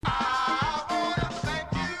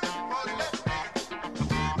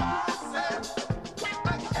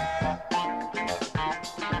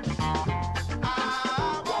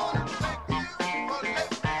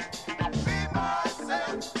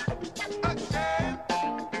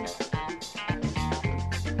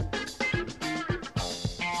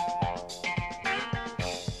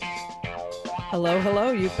Hello,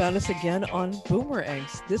 hello. You found us again on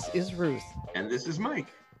Boomerangs. This is Ruth. And this is Mike.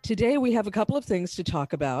 Today we have a couple of things to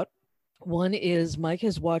talk about. One is Mike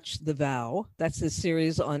has watched The Vow. That's the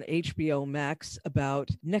series on HBO Max about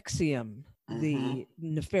NXIVM, the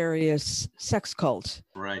nefarious sex cult.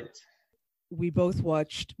 Right. We both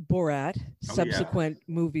watched Borat, subsequent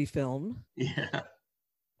movie film. Yeah.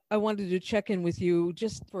 I wanted to check in with you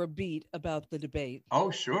just for a beat about the debate. Oh,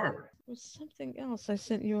 sure. There was something else I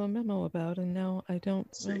sent you a memo about, and now I don't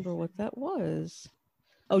remember what that was.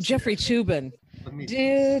 Oh, Jeffrey Toobin.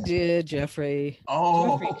 Dear Jeffrey.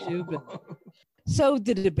 Oh. Jeffrey Toobin. So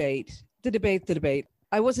the debate.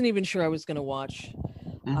 I wasn't even sure I was going to watch.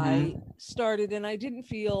 I started and I didn't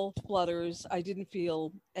feel flutters. I didn't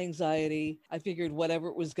feel anxiety. I figured whatever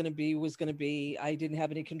it was going to be was going to be. I didn't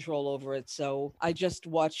have any control over it. So I just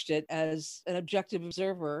watched it as an objective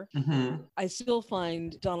observer. I still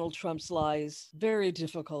find Donald Trump's lies very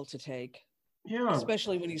difficult to take. Yeah.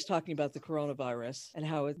 Especially when he's talking about the coronavirus and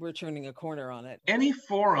how we're turning a corner on it. Any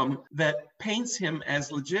forum that paints him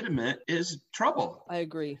as legitimate is trouble. I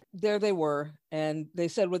agree. There they were. And they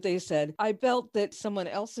said what they said. I felt that someone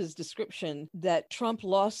else's description that Trump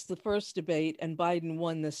lost the first debate and Biden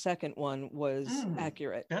won the second one was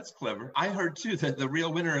accurate. That's clever. I heard too that the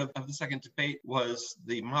real winner of the second debate was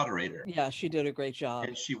the moderator. Yeah, she did a great job.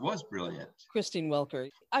 And she was brilliant. Christine Welker.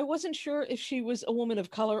 I wasn't sure if she was a woman of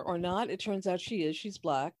color or not. It turns out she is. She's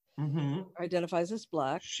Black. Identifies as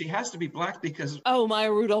Black. She has to be Black because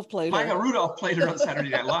Maya Rudolph played her. Maya Rudolph played her on Saturday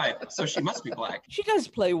Night Live, so she must be Black. She does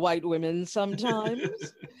play white women sometimes.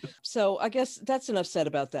 So I guess that's enough said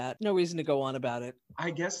about that. No reason to go on about it.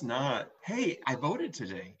 I guess not. Hey, I voted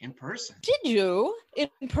today in person. Did you?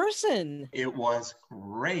 In person? It was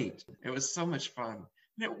great. It was so much fun.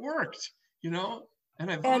 And it worked,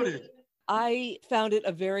 and I voted. I found it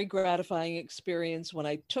a very gratifying experience when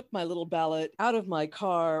I took my little ballot out of my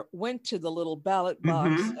car, went to the little ballot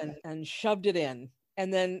box and shoved it in.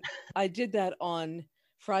 And then I did that on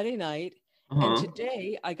Friday night. And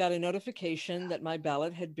today I got a notification that my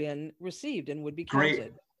ballot had been received and would be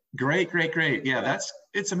counted. Great. Yeah,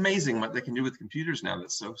 it's amazing what they can do with computers now.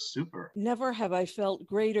 That's so super. Never have I felt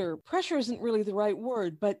greater. Pressure isn't really the right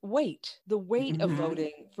word, but the weight of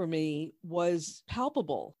voting for me was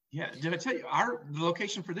palpable. Yeah. Did I tell you the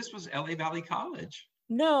location for this was LA Valley College?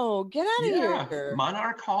 No, get out of here.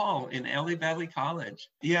 Monarch Hall in LA Valley College.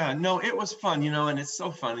 Yeah, no, it was fun, and it's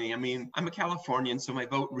so funny. I mean, I'm a Californian, so my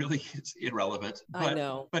vote really is irrelevant. I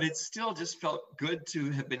know. But it still just felt good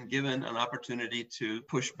to have been given an opportunity to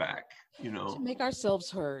push back, To make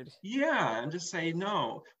ourselves heard. Yeah, and just say,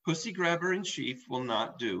 no, pussy grabber in chief will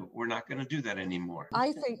not do. We're not going to do that anymore.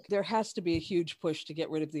 I think there has to be a huge push to get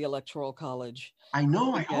rid of the Electoral College. I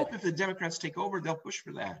know. I hope if the Democrats take over, they'll push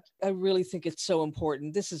for that. I really think it's so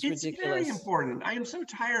important. This is ridiculous. It's very important. I am so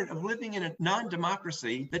tired of living in a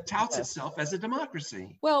non-democracy that touts itself as a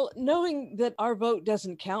democracy. Well, knowing that our vote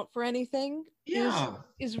doesn't count for anything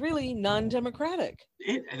is really non-democratic.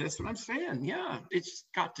 That's what I'm saying. Yeah, it's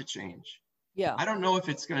got to change. Yeah. I don't know if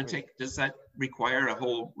it's going to does that require a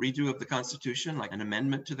whole redo of the Constitution, like an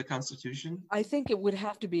amendment to the Constitution? I think it would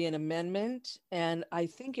have to be an amendment, and I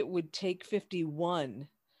think it would take 51.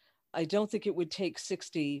 I don't think it would take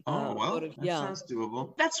 60. That sounds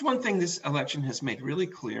doable. That's one thing this election has made really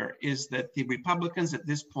clear is that the Republicans at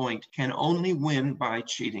this point can only win by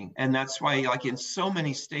cheating. And that's why, like in so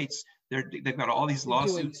many states, they've got all these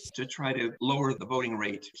lawsuits to try to lower the voting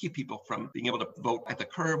rate, keep people from being able to vote at the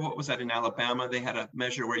curb. What was that in Alabama? They had a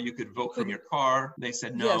measure where you could vote from your car. They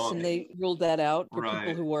said no. Yes, and they ruled that out for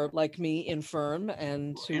people who are like me, infirm,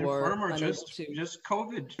 and who are just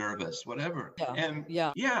COVID nervous, whatever.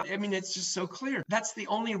 Yeah. I mean, it's just so clear. That's the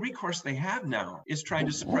only recourse they have now is trying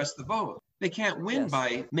to suppress the vote. They can't win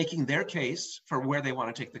by making their case for where they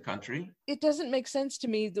want to take the country. It doesn't make sense to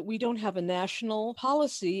me that we don't have a national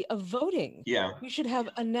policy of voting. Yeah. We should have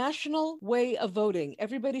a national way of voting.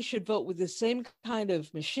 Everybody should vote with the same kind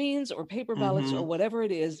of machines or paper ballots or whatever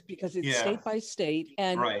it is, because it's state by state.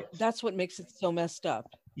 And that's what makes it so messed up.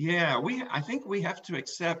 Yeah, I think we have to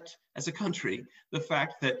accept as a country the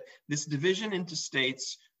fact that this division into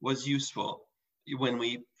states was useful when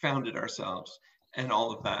we founded ourselves. And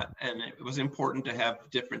all of that. And it was important to have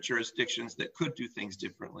different jurisdictions that could do things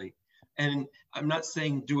differently. And I'm not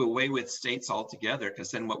saying do away with states altogether,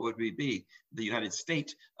 because then what would we be? The United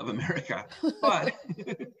States of America. But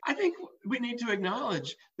I think we need to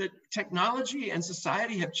acknowledge that technology and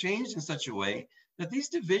society have changed in such a way that these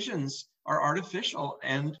divisions are artificial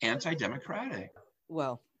and anti-democratic.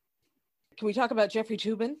 Well, can we talk about Jeffrey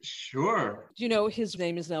Toobin? Sure. Do you know his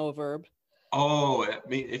name is now a verb? Oh, I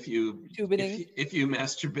mean, Tubining. if you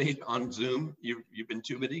masturbate on Zoom, you've been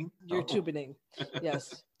tubining. You're tubining.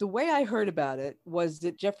 Yes. The way I heard about it was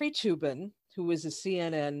that Jeffrey Toobin, who is a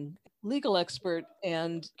CNN legal expert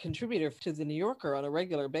and contributor to the New Yorker on a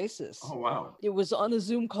regular basis. Oh, wow. It was on a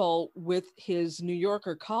Zoom call with his New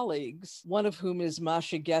Yorker colleagues, one of whom is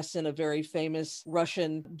Masha Gessen, a very famous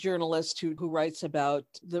Russian journalist who writes about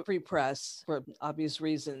the free press for obvious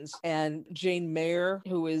reasons, and Jane Mayer,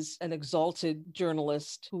 who is an exalted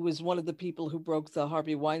journalist, who was one of the people who broke the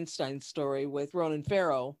Harvey Weinstein story with Ronan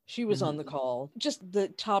Farrow. She was on the call. Just the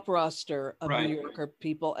top roster of New Yorker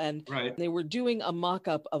people. And they were doing a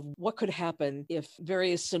mock-up of what could happen if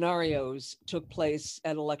various scenarios took place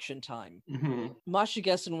at election time. Masha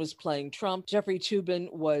Gessen was playing Trump. Jeffrey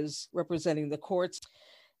Toobin was representing the courts.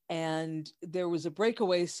 And there was a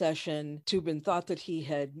breakaway session. Toobin thought that he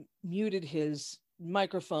had muted his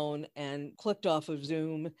microphone and clicked off of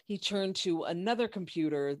Zoom. He turned to another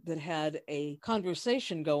computer that had a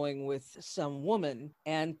conversation going with some woman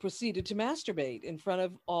and proceeded to masturbate in front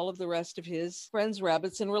of all of the rest of his friends,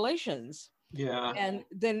 rabbits, and relations. Yeah. And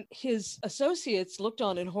then his associates looked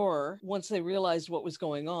on in horror once they realized what was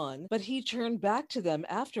going on, but he turned back to them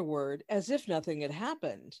afterward as if nothing had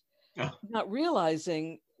happened, not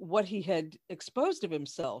realizing what he had exposed of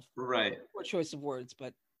himself. Right. Poor choice of words,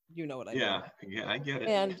 but you know what I mean. Yeah, I get it.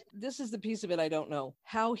 And this is the piece of it I don't know,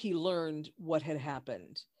 how he learned what had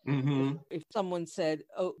happened. If someone said,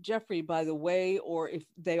 oh, Jeffrey, by the way, or if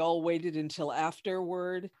they all waited until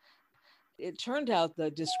afterward. It turned out the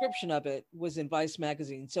description of it was in Vice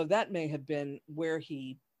magazine, so that may have been where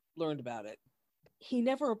he learned about it. He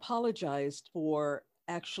never apologized for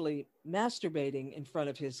actually masturbating in front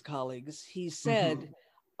of his colleagues. He said,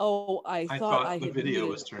 oh, I thought the video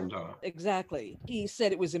was turned off. Exactly. He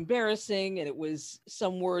said it was embarrassing and it was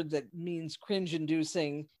some word that means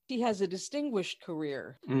cringe-inducing. He has a distinguished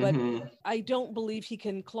career, but I don't believe he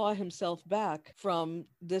can claw himself back from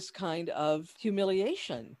this kind of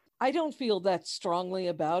humiliation. I don't feel that strongly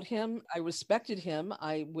about him. I respected him.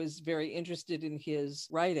 I was very interested in his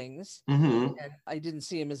writings. And I didn't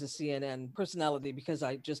see him as a CNN personality because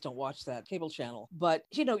I just don't watch that cable channel. But,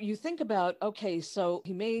 you know, you think about, okay, so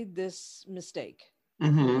he made this mistake. He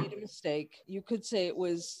made a mistake. You could say it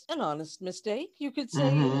was an honest mistake. You could say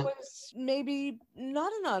it was maybe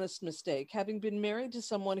not an honest mistake. Having been married to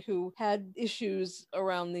someone who had issues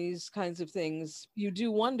around these kinds of things, you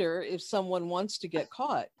do wonder if someone wants to get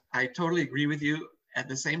caught. I totally agree with you. At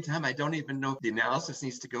the same time, I don't even know if the analysis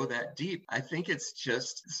needs to go that deep. I think it's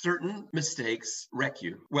just certain mistakes wreck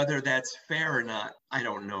you. Whether that's fair or not, I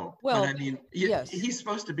don't know. Well, but I mean, he's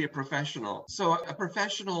supposed to be a professional. So a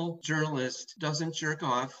professional journalist doesn't jerk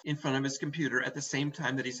off in front of his computer at the same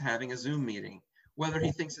time that he's having a Zoom meeting, whether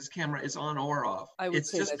he thinks his camera is on or off.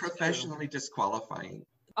 It's just professionally disqualifying.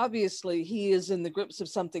 Obviously, he is in the grips of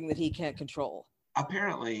something that he can't control.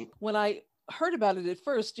 Apparently. When I heard about it at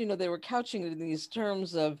first, you know, they were couching it in these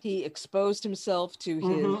terms of he exposed himself to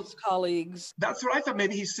his colleagues. That's what I thought.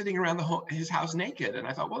 Maybe he's sitting around his house naked. And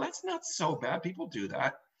I thought, well, that's not so bad. People do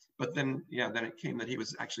that. But then, then it came that he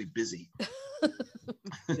was actually busy.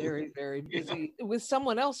 Very, very busy with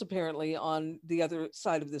someone else apparently on the other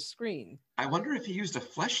side of the screen. I wonder if he used a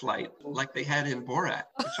fleshlight like they had in Borat,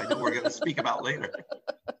 which I know we're going to speak about later.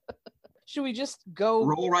 Should we just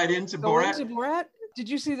roll right into Borat? Did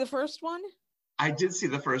you see the first one? I did see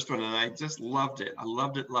the first one and I just loved it. I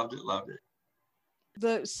loved it.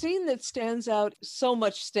 The scene that stands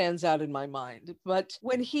out in my mind, but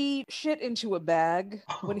when he shit into a bag,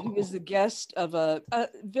 when he was the guest of a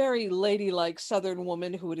very ladylike Southern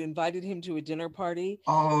woman who had invited him to a dinner party.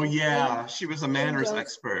 Oh, yeah. She was a manners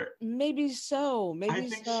expert. Maybe so. I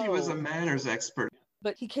think she was a manners expert.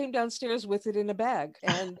 But he came downstairs with it in a bag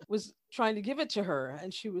and was trying to give it to her.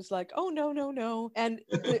 And she was like, oh, no, no, no. And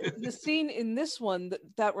the scene in this one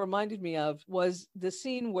that reminded me of was the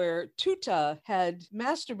scene where Tuta had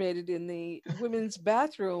masturbated in the women's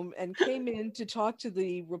bathroom and came in to talk to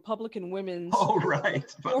the Republican women's forum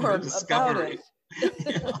about it.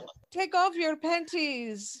 Yeah. Take off your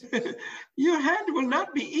panties. Your hand will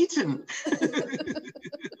not be eaten.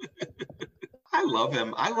 I love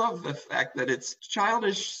him. I love the fact that it's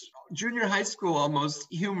childish, junior high school almost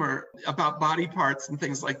humor about body parts and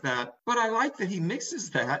things like that. But I like that he mixes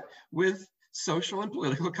that with social and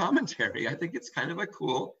political commentary. I think it's kind of a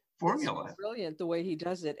cool formula. It's brilliant the way he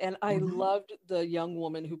does it. And I loved the young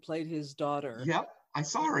woman who played his daughter. Yep. I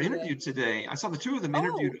saw her interviewed today. I saw the two of them Oh.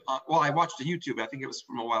 interviewed. Well, I watched a YouTube. I think it was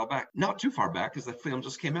from a while back, not too far back, because the film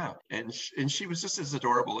just came out, and she was just as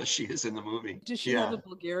adorable as she is in the movie. Does she have a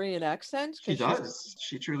Bulgarian accent? She 'Cause does.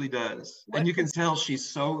 She truly does. What- And you can tell she's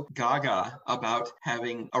so gaga about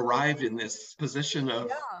having arrived in this position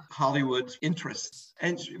of Hollywood interests,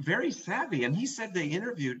 and very savvy. And he said they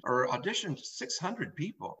interviewed or auditioned 600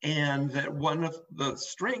 people, and that one of the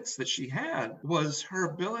strengths that she had was her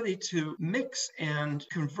ability to mix and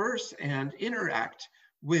converse and interact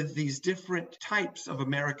with these different types of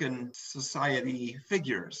American society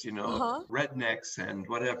figures, rednecks and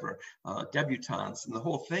whatever, debutantes and the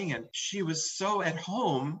whole thing. And she was so at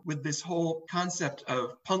home with this whole concept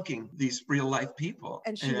of punking these real life people.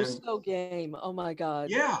 And she was so game. Oh my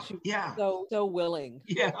God. Yeah, She was yeah. So willing.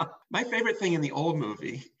 Yeah. My favorite thing in the old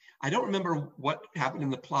movie, I don't remember what happened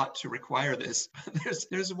in the plot to require this.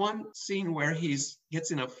 There's one scene where he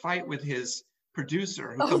gets in a fight with his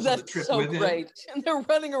producer who comes on the trip with him. Great. And they're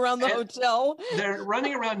running around the hotel. They're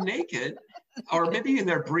running around naked, or maybe in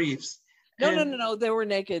their briefs. No. They were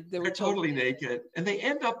naked. They were totally naked. And they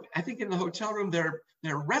end up, I think, in the hotel room, they're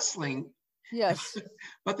wrestling. Yes.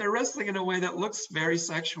 But they're wrestling in a way that looks very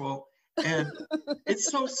sexual. And it's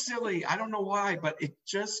so silly. I don't know why, but it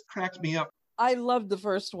just cracked me up. I loved the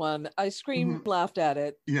first one. I screamed, laughed at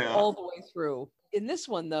it all the way through. In this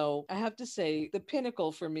one, though, I have to say the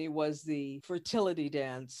pinnacle for me was the fertility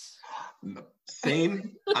dance.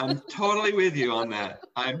 Same. I'm totally with you on that.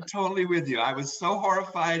 I'm totally with you. I was so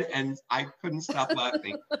horrified and I couldn't stop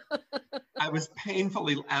laughing. I was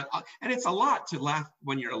painfully, and it's a lot to laugh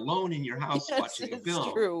when you're alone in your house watching a film.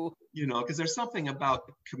 It's true. Because there's something about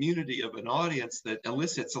the community of an audience that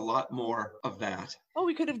elicits a lot more of that. Oh,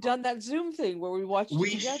 we could have done that Zoom thing where we watched it together.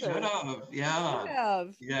 We should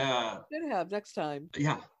have, yeah. Should have next time.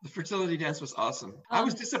 Yeah, the fertility dance was awesome. I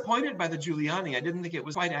was disappointed by the Giuliani. I didn't think it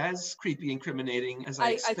was quite as creepy, incriminating as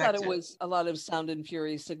I expected. I thought it was a lot of sound and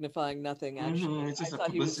fury signifying nothing, actually. It's just a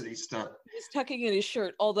publicity stunt. He was tucking in his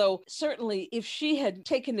shirt, although certainly if she had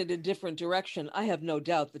taken it a different direction, I have no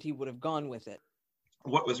doubt that he would have gone with it.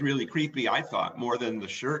 What was really creepy, I thought, more than the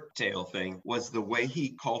shirt tail thing, was the way he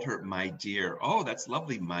called her my dear. Oh, that's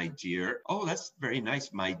lovely, my dear. Oh, that's very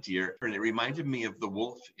nice, my dear. And it reminded me of the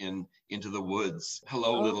wolf in Into the Woods.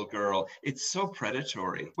 Hello, little girl. It's so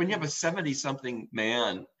predatory. When you have a 70-something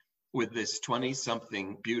man with this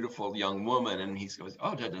 20-something beautiful young woman, and he goes,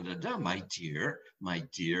 oh, da-da-da-da, my dear, my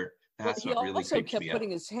dear. That's what really creeps me out. He also kept putting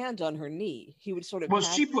his hand on her knee. He would sort of. Well,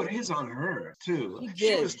 she put his on her, too. He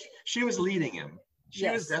did. She was leading him. She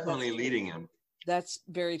was definitely leading him. That's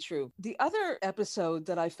very true. The other episode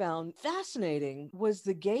that I found fascinating was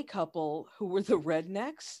the gay couple who were the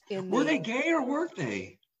rednecks. Were they gay or weren't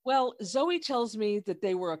they? Well, Zoe tells me that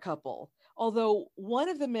they were a couple. Although one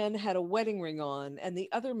of the men had a wedding ring on, and the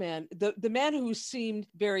other man, the man who seemed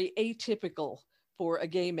very atypical for a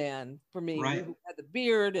gay man, for me, who had the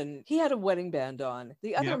beard, and he had a wedding band on.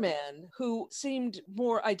 The other man, who seemed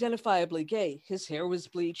more identifiably gay, his hair was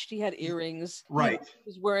bleached, he had earrings, he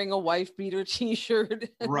was wearing a wife beater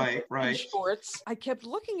t-shirt, and shorts. I kept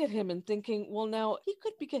looking at him and thinking, well, now he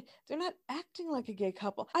could be gay. They're not acting like a gay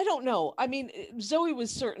couple. I don't know. I mean, Zoe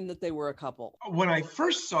was certain that they were a couple. When I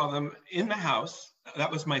first saw them in the house,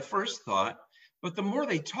 that was my first thought. But the more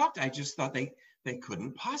they talked, I just thought they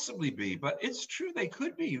couldn't possibly be, but it's true. They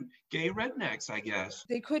could be gay rednecks, I guess.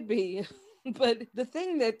 They could be. But the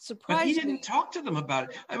thing that surprised me... But he didn't talk to them about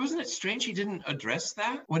it. Wasn't it strange he didn't address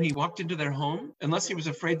that when he walked into their home? Unless he was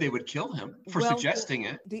afraid they would kill him for suggesting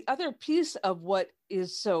it. The other piece of what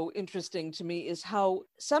is so interesting to me is how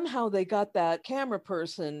somehow they got that camera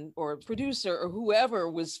person or producer or whoever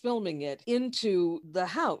was filming it into the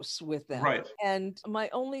house with them. Right. And my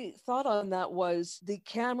only thought on that was the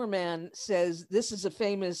cameraman says, this is a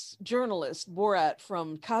famous journalist, Borat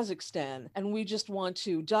from Kazakhstan, and we just want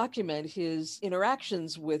to document his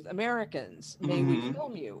interactions with Americans. May we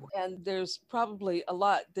film you? And there's probably a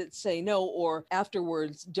lot that say no, or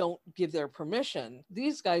afterwards don't give their permission.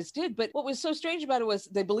 These guys did. But what was so strange about it was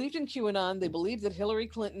they believed in QAnon. They believed that Hillary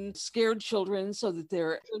Clinton scared children so that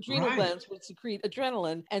their adrenal glands would secrete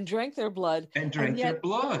adrenaline and drank their blood. And their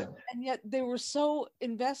blood. And yet they were so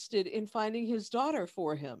invested in finding his daughter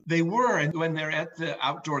for him. They were. And when they're at the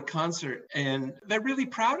outdoor concert, and they're really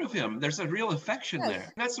proud of him. There's a real affection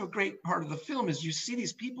there. That's a great part of the film is you see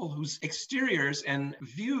these people whose exteriors and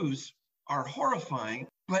views are horrifying.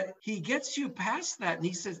 But he gets you past that, and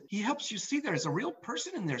he says he helps you see there's a real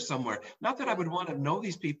person in there somewhere. Not that I would want to know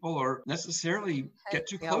these people or necessarily get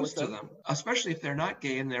too close to them, especially if they're not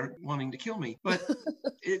gay and they're wanting to kill me. But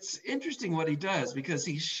it's interesting what he does, because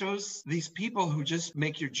he shows these people who just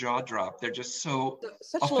make your jaw drop. They're just such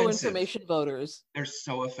offensive. Low information voters. They're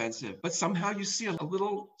so offensive. But somehow you see a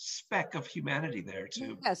little speck of humanity there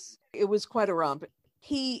too. Yes, it was quite a romp.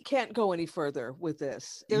 He can't go any further with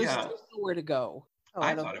this. There's nowhere to go. Oh,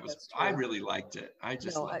 I thought it was, I really liked it. I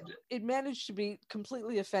just loved it. It managed to be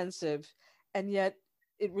completely offensive, and yet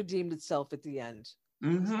it redeemed itself at the end.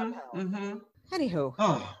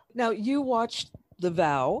 Anywho, now you watched The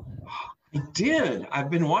Vow. I did. I've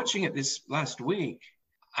been watching it this last week.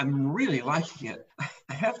 I'm really liking it.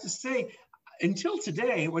 I have to say, until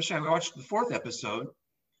today, which I watched the 4th episode,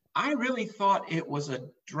 I really thought it was a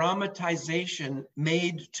dramatization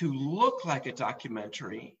made to look like a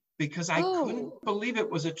documentary, because I couldn't believe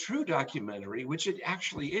it was a true documentary, which it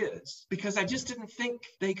actually is, because I just didn't think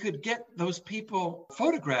they could get those people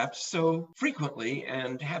photographed so frequently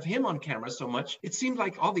and have him on camera so much. It seemed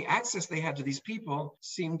like all the access they had to these people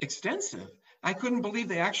seemed extensive. I couldn't believe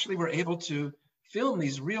they actually were able to film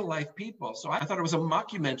these real life people. So I thought it was a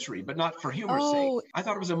mockumentary, but not for humor's sake. I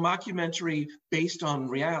thought it was a mockumentary based on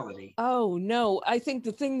reality. Oh, no. I think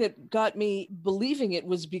the thing that got me believing it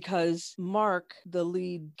was because Mark, the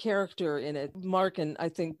lead character in it, Mark, and I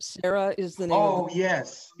think Sarah is the name. Oh,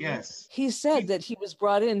 yes. He said that he was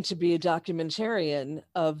brought in to be a documentarian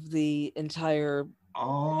of the entire.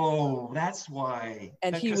 Oh, that's why.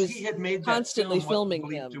 And he had made constantly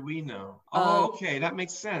filming him. Do we know? Oh, okay. That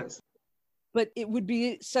makes sense. But it would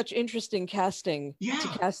be such interesting casting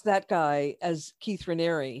to cast that guy as Keith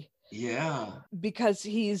Raniere. Yeah. Because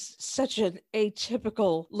he's such an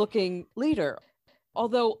atypical looking leader.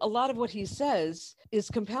 Although a lot of what he says is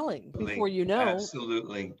compelling before you know.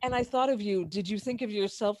 Absolutely. And I thought of you, did you think of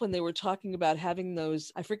yourself when they were talking about having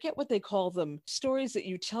those, I forget what they call them, stories that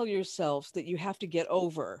you tell yourself that you have to get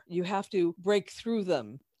over, you have to break through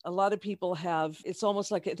them. A lot of people have, it's almost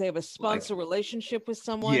like they have a sponsor relationship with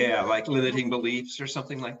someone. Yeah, like limiting beliefs or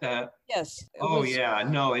something like that. Yes.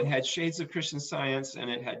 No, it had shades of Christian Science, and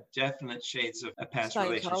it had definite shades of a past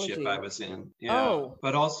relationship I was in. Yeah.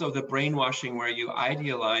 But also the brainwashing where you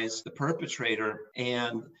idealize the perpetrator,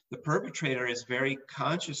 and the perpetrator is very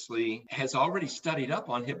consciously, has already studied up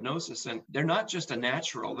on hypnosis, and they're not just a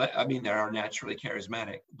natural, I mean, they are naturally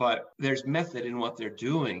charismatic, but there's method in what they're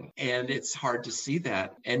doing, and it's hard to see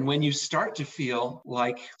that. And when you start to feel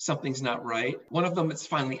like something's not right, one of them that's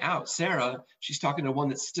finally out, Sarah, she's talking to one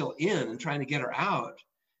that's still in and trying to get her out.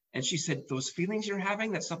 And she said, those feelings you're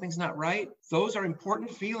having that something's not right, those are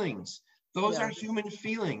important feelings. Those are human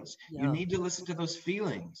feelings. You need to listen to those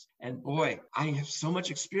feelings. And boy, I have so much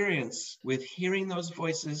experience with hearing those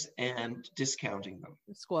voices and discounting them.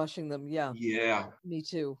 Squashing them, yeah. Yeah. Me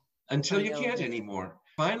too. Until you can't anymore.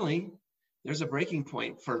 Finally, there's a breaking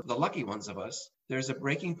point for the lucky ones of us. There's a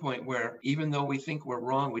breaking point where even though we think we're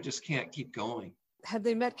wrong, we just can't keep going. Have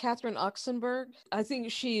they met Catherine Oxenberg? I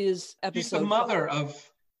think she is episode. She's the mother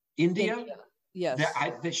of India. Yes.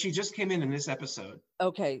 She just came in this episode.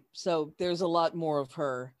 Okay, so there's a lot more of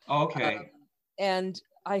her. Okay. And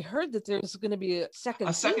I heard that there's going to be a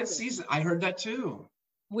second season. I heard that too.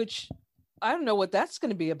 Which I don't know what that's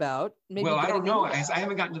going to be about. Maybe I don't know. I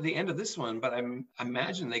haven't gotten to the end of this one, but I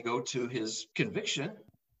imagine they go to his conviction,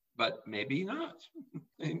 but maybe not.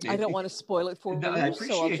 Maybe. I don't want to spoil it for you. I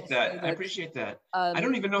appreciate that. I appreciate that. I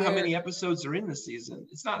don't even know how many episodes are in the season.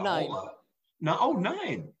 It's not 9. A whole lot. No,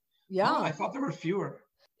 9. Yeah. Oh, I thought there were fewer.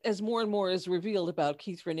 As more and more is revealed about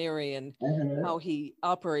Keith Raniere and how he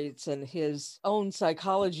operates and his own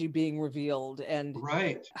psychology being revealed and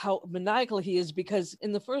how maniacal he is, because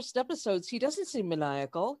in the first episodes, he doesn't seem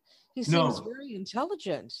maniacal. He seems very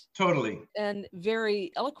intelligent. Totally. And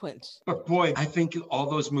very eloquent. But boy, I think all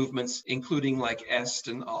those movements, including like EST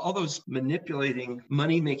and all those manipulating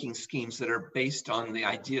money-making schemes that are based on the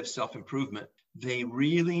idea of self-improvement, they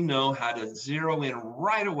really know how to zero in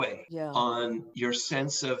right away on your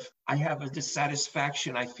sense of, I have a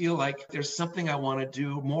dissatisfaction. I feel like there's something I want to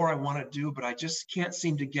do, more I want to do, but I just can't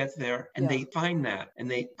seem to get there. And they find that and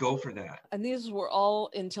they go for that. And these were all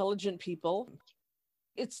intelligent people.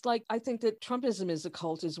 It's like, I think that Trumpism is a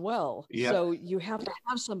cult as well. Yeah. So you have to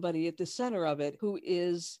have somebody at the center of it who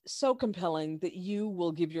is so compelling that you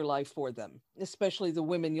will give your life for them, especially the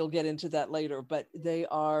women. You'll get into that later, but they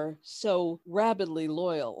are so rabidly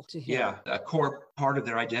loyal to him. Yeah, a core part of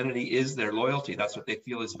their identity is their loyalty. That's what they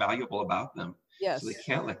feel is valuable about them. Yes. So they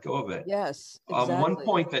can't let go of it. Yes, exactly. One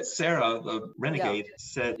point that Sarah, the renegade,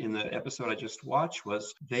 said in the episode I just watched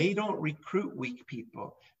was they don't recruit weak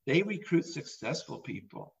people. They recruit successful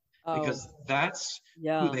people. Because that's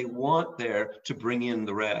who they want there to bring in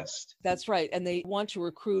the rest. That's right. And they want to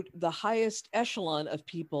recruit the highest echelon of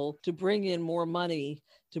people to bring in more money,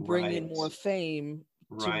 to bring in more fame,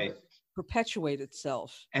 to perpetuate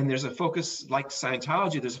itself. And there's a focus, like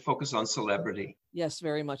Scientology, there's a focus on celebrity. Yes,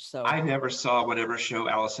 very much so. I never saw whatever show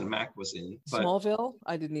Allison Mack was in. But Smallville?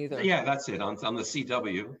 I didn't either. Yeah, that's it, on the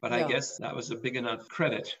CW. But I guess that was a big enough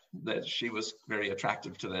credit that she was very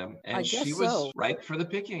attractive to them. And she was ripe for the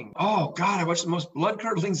picking. Oh, God, I watched the most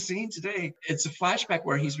blood-curdling scene today. It's a flashback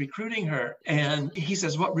where he's recruiting her. And he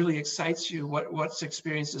says, what really excites you? What's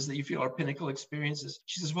experiences that you feel are pinnacle experiences?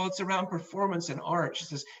 She says, well, it's around performance and art. She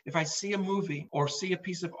says, if I see a movie or see a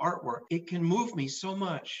piece of artwork, it can move me so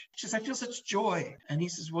much. She says, I feel such joy. And he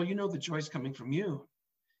says, well, you know, the joy is coming from you.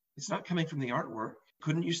 It's not coming from the artwork.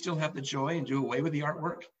 Couldn't you still have the joy and do away with the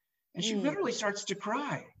artwork? And she literally starts to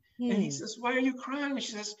cry. And he says, why are you crying? And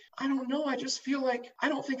she says, I don't know. I just feel like I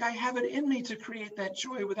don't think I have it in me to create that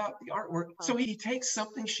joy without the artwork. So he takes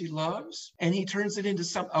something she loves and he turns it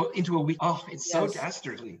into a weak. Oh, it's so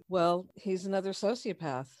dastardly. Well, he's another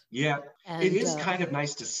sociopath. Yeah. And it is kind of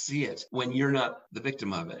nice to see it when you're not the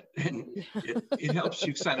victim of it. And it helps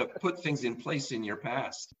you kind of put things in place in your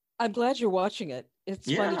past. I'm glad you're watching it.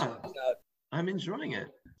 It's fun to talk about. I'm enjoying it.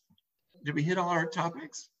 Did we hit all our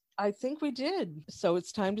topics? I think we did. So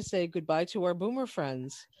it's time to say goodbye to our boomer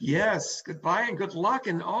friends. Yes, goodbye and good luck.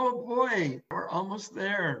 And oh boy, we're almost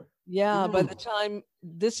there. Yeah, by the time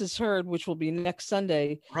this is heard, which will be next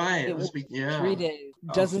Sunday, it will be 3 days.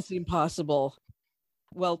 Doesn't seem possible.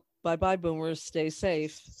 Well, bye-bye, boomers. Stay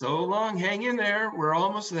safe. So long. Hang in there. We're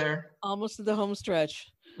almost there. Almost to the home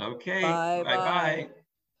stretch. Okay. Bye-bye.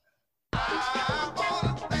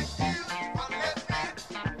 Bye-bye.